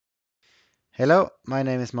Hello, my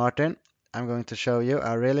name is Martin. I'm going to show you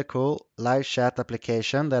a really cool live chat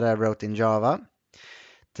application that I wrote in Java.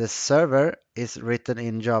 The server is written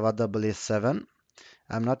in Java EE7.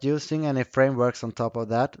 I'm not using any frameworks on top of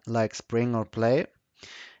that, like Spring or Play.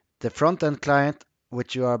 The front-end client,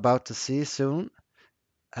 which you are about to see soon,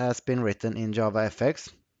 has been written in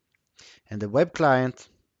JavaFX. And the web client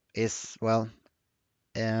is, written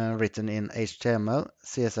in HTML,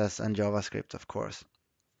 CSS, and JavaScript, of course.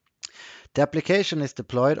 The application is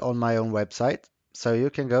deployed on my own website, so you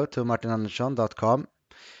can go to martinandersson.com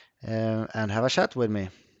and have a chat with me,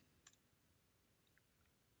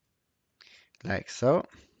 like so.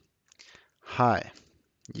 Hi,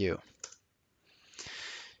 you.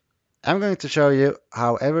 I'm going to show you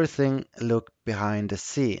how everything looks behind the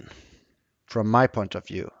scene, from my point of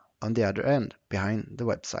view, on the other end, behind the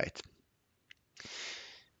website.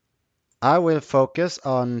 I will focus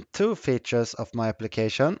on two features of my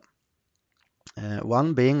application,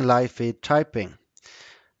 one being live feed typing.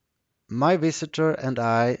 My visitor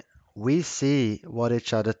and we see what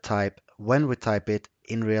each other type when we type it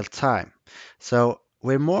in real time. So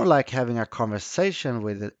we're more like having a conversation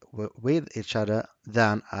with each other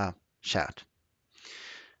than a chat.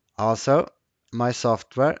 Also, my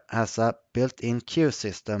software has a built-in queue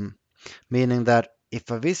system, meaning that if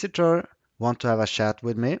a visitor wants to have a chat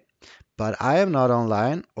with me, but I am not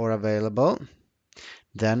online or available,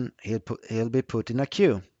 then he'll be put in a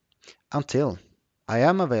queue until I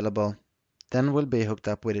am available. Then we'll be hooked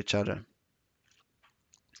up with each other.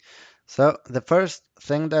 So the first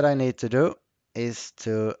thing that I need to do is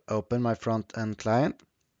to open my front-end client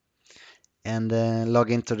and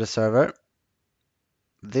log into the server.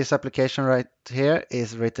 This application right here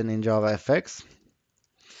is written in JavaFX.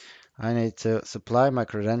 I need to supply my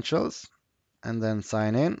credentials and then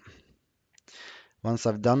sign in. Once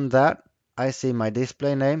I've done that, I see my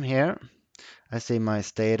display name here. I see my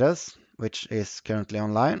status, which is currently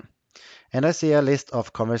online, and I see a list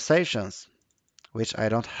of conversations, which I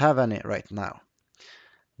don't have any right now.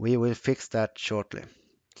 We will fix that shortly.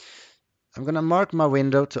 I'm going to mark my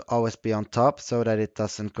window to always be on top so that it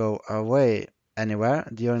doesn't go away anywhere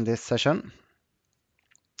during this session.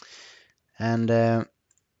 And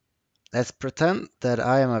let's pretend that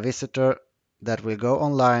I am a visitor that will go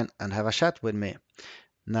online and have a chat with me.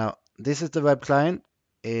 Now, this is the web client.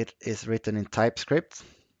 It is written in TypeScript,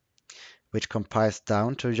 which compiles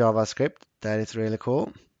down to JavaScript. That is really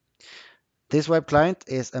cool. This web client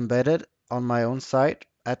is embedded on my own site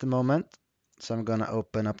at the moment, so I'm going to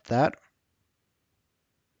open up that,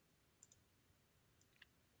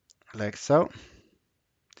 like so.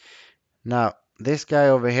 Now, this guy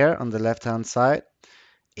over here on the left-hand side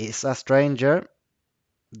is a stranger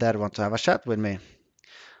that wants to have a chat with me.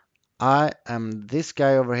 I am this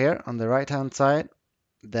guy over here on the right-hand side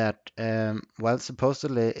that,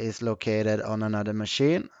 supposedly is located on another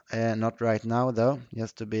machine. Not right now, though,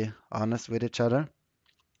 just to be honest with each other.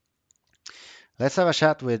 Let's have a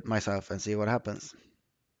chat with myself and see what happens.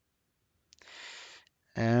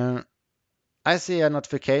 I see a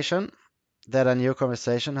notification that a new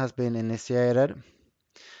conversation has been initiated.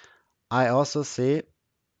 I also see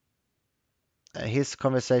his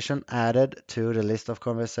conversation added to the list of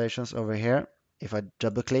conversations over here. If I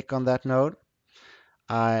double click on that node,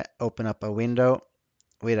 I open up a window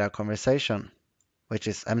with a conversation, which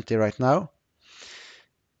is empty right now.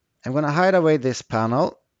 I'm going to hide away this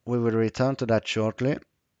panel. We will return to that shortly.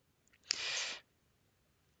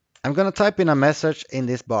 I'm going to type in a message in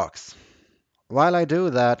this box. While I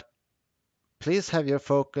do that, please have your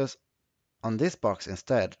focus on this box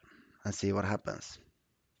instead and see what happens.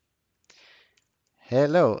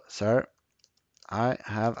 Hello, sir. I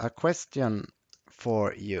have a question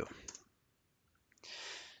for you.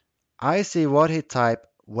 I see what he typed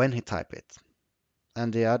when he typed it,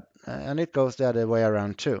 and it goes the other way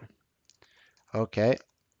around too. Okay,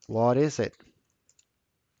 what is it?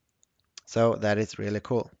 So that is really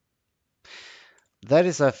cool. That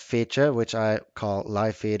is a feature which I call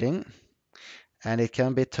live feeding, and it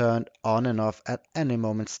can be turned on and off at any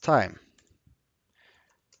moment's time.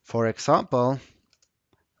 For example,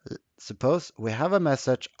 suppose we have a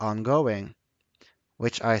message ongoing,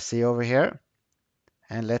 which I see over here,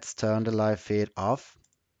 and let's turn the live feed off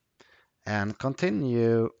and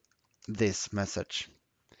continue this message.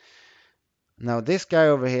 Now this guy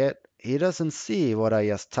over here, he doesn't see what I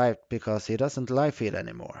just typed because he doesn't live feed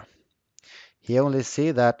anymore. He only see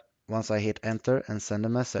that once I hit enter and send a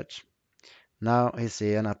message. Now he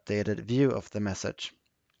see an updated view of the message.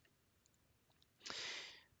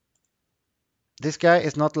 This guy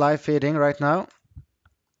is not live feeding right now.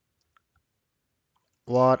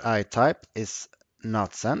 What I type is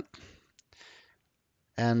not sent.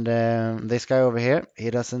 And this guy over here,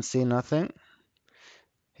 he doesn't see nothing.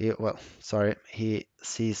 He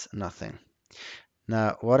sees nothing.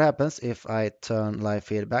 Now, what happens if I turn live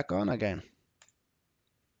feed back on again?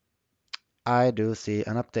 I do see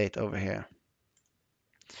an update over here.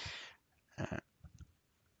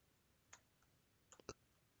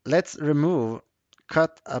 Let's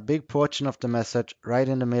cut a big portion of the message right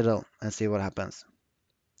in the middle and see what happens.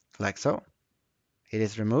 Like so. It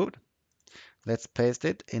is removed. Let's paste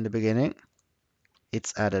it in the beginning.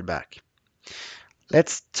 It's added back.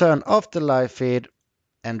 Let's turn off the live feed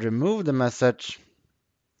and remove the message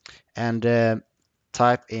and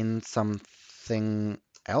type in something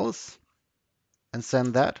else and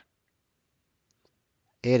send that.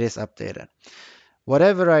 It is updated.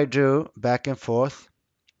 Whatever I do back and forth,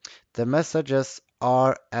 the messages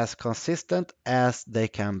are as consistent as they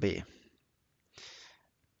can be.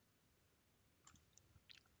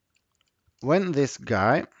 When this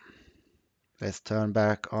guy, let's turn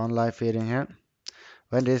back on live feeding here.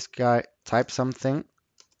 When this guy types something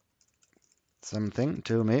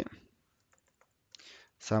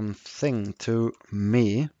to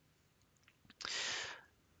me,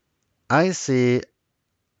 I see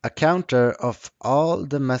a counter of all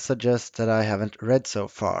the messages that I haven't read so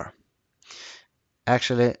far.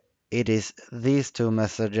 Actually, it is these two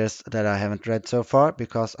messages that I haven't read so far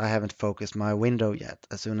because I haven't focused my window yet.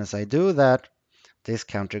 As soon as I do that, this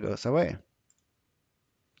counter goes away.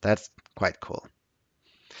 That's quite cool.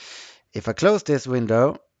 If I close this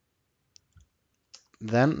window,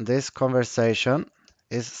 then this conversation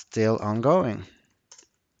is still ongoing.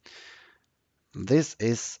 This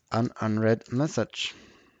is an unread message.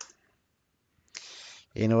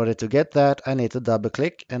 In order to get that, I need to double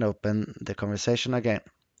click and open the conversation again.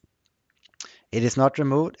 It is not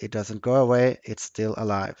removed, it doesn't go away, it's still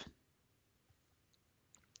alive.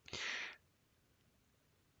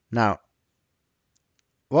 Now,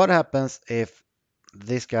 what happens if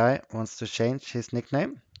this guy wants to change his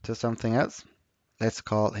nickname to something else? Let's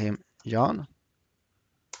call him Jan.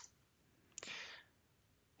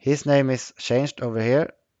 His name is changed over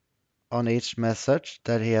here on each message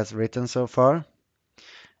that he has written so far.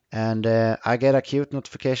 And I get a cute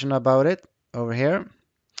notification about it over here.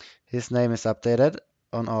 His name is updated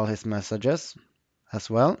on all his messages as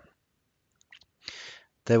well.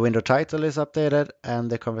 The window title is updated and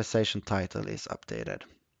the conversation title is updated.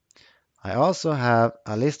 I also have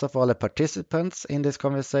a list of all the participants in this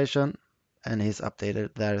conversation and he's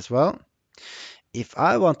updated there as well. If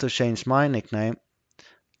I want to change my nickname,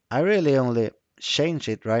 I really only change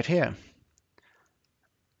it right here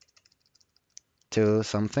to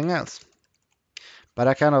something else. But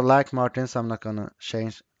I kind of like Martin, so I'm not going to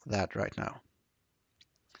change that right now.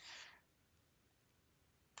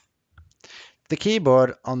 The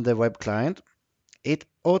keyboard on the web client, it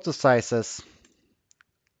auto-sizes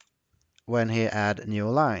when he add new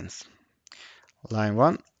lines. Line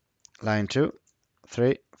 1, line 2,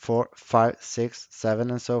 3, 4, 5, 6, 7,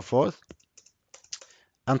 and so forth,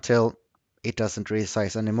 until it doesn't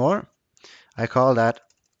resize anymore. I call that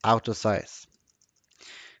auto-size.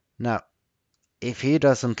 Now, if he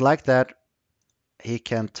doesn't like that, he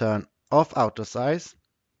can turn off auto-size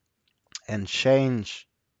and change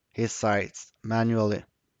his size manually.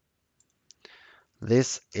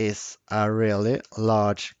 This is a really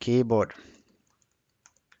large keyboard.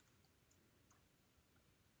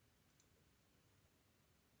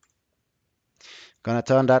 Gonna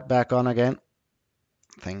turn that back on again.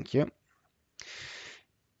 Thank you.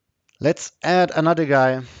 Let's add another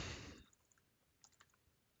guy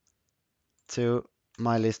to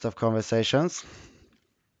my list of conversations.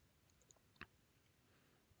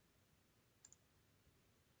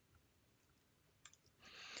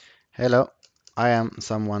 Hello, I am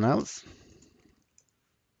someone else.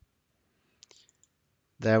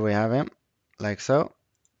 There we have him, like so.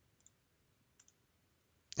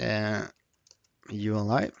 You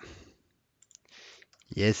alive?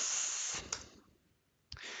 Yes.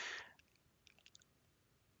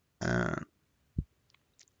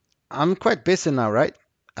 I'm quite busy now, right?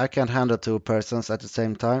 I can't handle two persons at the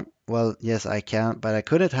same time. Well, yes, I can, but I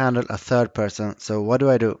couldn't handle a third person, so what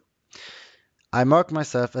do? I mark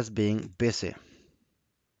myself as being busy.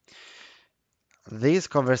 These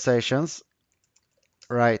conversations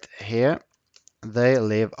right here, they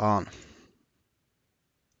live on.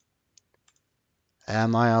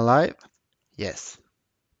 Am I alive? Yes.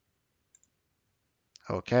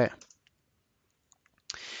 Okay.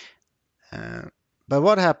 But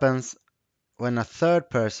what happens when a third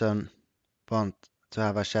person wants to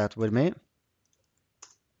have a chat with me?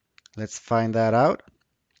 Let's find that out.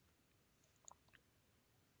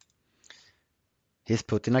 he's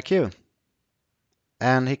put in a queue.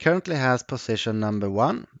 And he currently has position number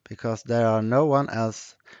 1 because there are no one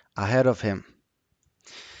else ahead of him.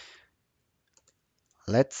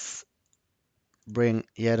 Let's bring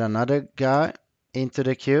yet another guy into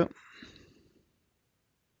the queue.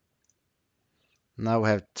 Now we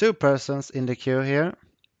have 2 persons in the queue here.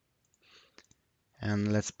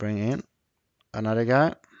 And let's bring in another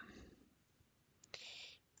guy.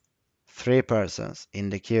 3 persons in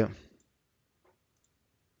the queue.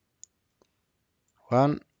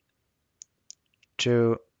 1,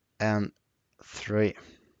 2, and 3.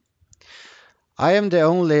 I am the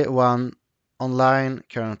only one online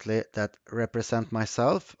currently that represent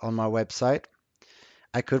myself on my website.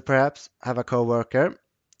 I could perhaps have a coworker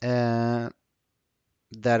that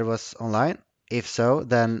was online. If so,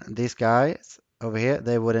 then these guys over here,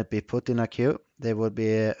 they wouldn't be put in a queue. They would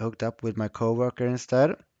be hooked up with my coworker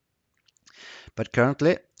instead. But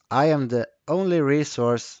currently, I am the only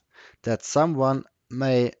resource that someone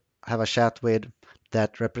may have a chat with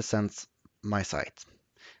that represents my site.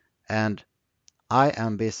 And I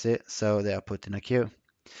am busy, so they are put in a queue.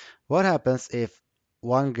 What happens if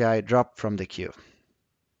one guy dropped from the queue?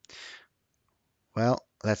 Well,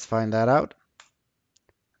 let's find that out.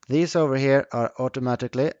 These over here are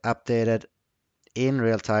automatically updated in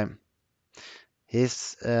real time.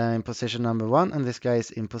 He's in position number 1 and this guy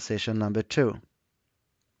is in position number 2.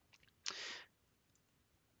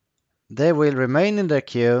 They will remain in the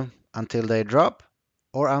queue until they drop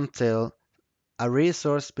or until a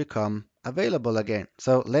resource become available again.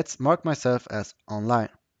 So let's mark myself as online.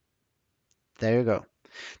 There you go.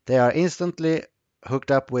 They are instantly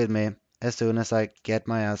hooked up with me as soon as I get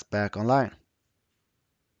my ass back online.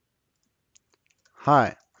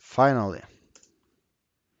 Hi, finally.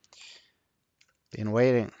 Been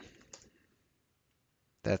waiting.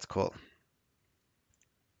 That's cool.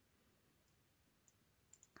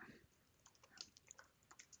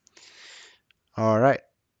 All right.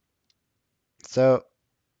 So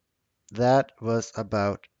that was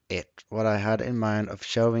about it, what I had in mind of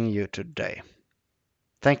showing you today.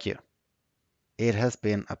 Thank you. It has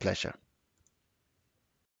been a pleasure.